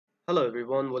Hello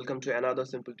everyone, welcome to another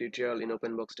simple tutorial in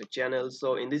OpenBox Tech channel.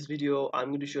 So in this video I'm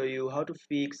going to show you how to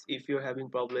fix if you're having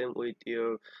problem with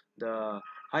the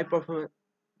high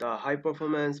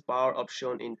performance power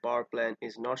option in power plant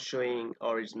is not showing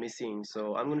or is missing.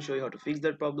 So I'm going to show you how to fix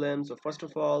that problem. So first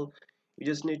of all, you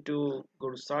just need to go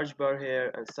to search bar here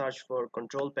and search for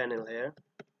control panel here.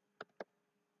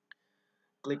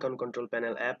 Click on control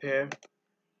panel app here,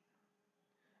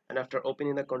 and after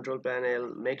opening the control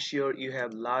panel, make sure you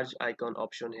have large icon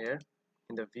option here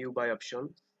in the view by option,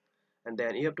 and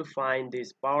then you have to find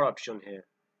this power option here.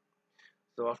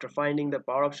 So after finding the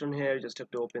power option here, you just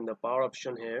have to open the power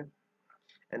option here,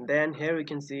 and then here we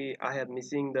can see I have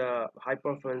missing the high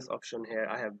performance option here.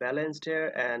 I have balanced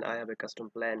here and I have a custom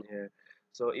plan here.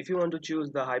 So if you want to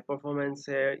choose the high performance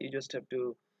here, you just have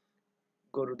to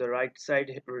go to the right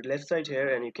side or left side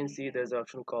here, and you can see there's an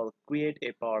option called create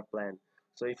a power plan.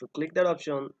 So if you click that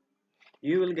option,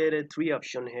 you will get a three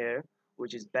option here,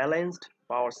 which is balanced,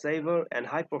 power saver, and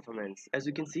high performance. As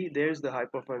you can see, there's the high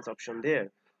performance option there.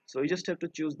 So you just have to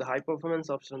choose the high performance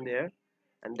option there,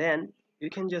 and then you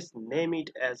can just name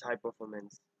it as high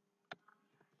performance.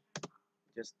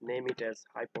 Just name it as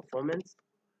high performance.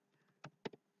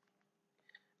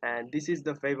 And this is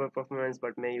the favor performance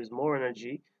but may use more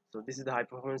energy. So this is the high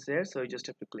performance here. So you just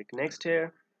have to click next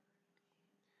here.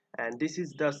 And this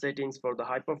is the settings for the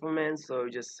high performance. So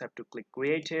you just have to click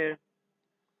create here,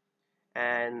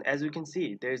 and as you can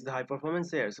see there is the high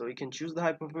performance here. So you can choose the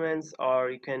high performance, or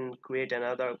you can create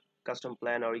another custom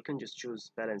plan, or you can just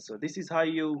choose balance. So this is how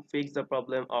you fix the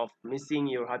problem of missing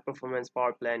your high performance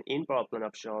power plan in power plan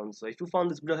options. So if you found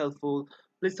this video helpful,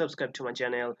 please subscribe to my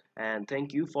channel, and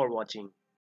thank you for watching.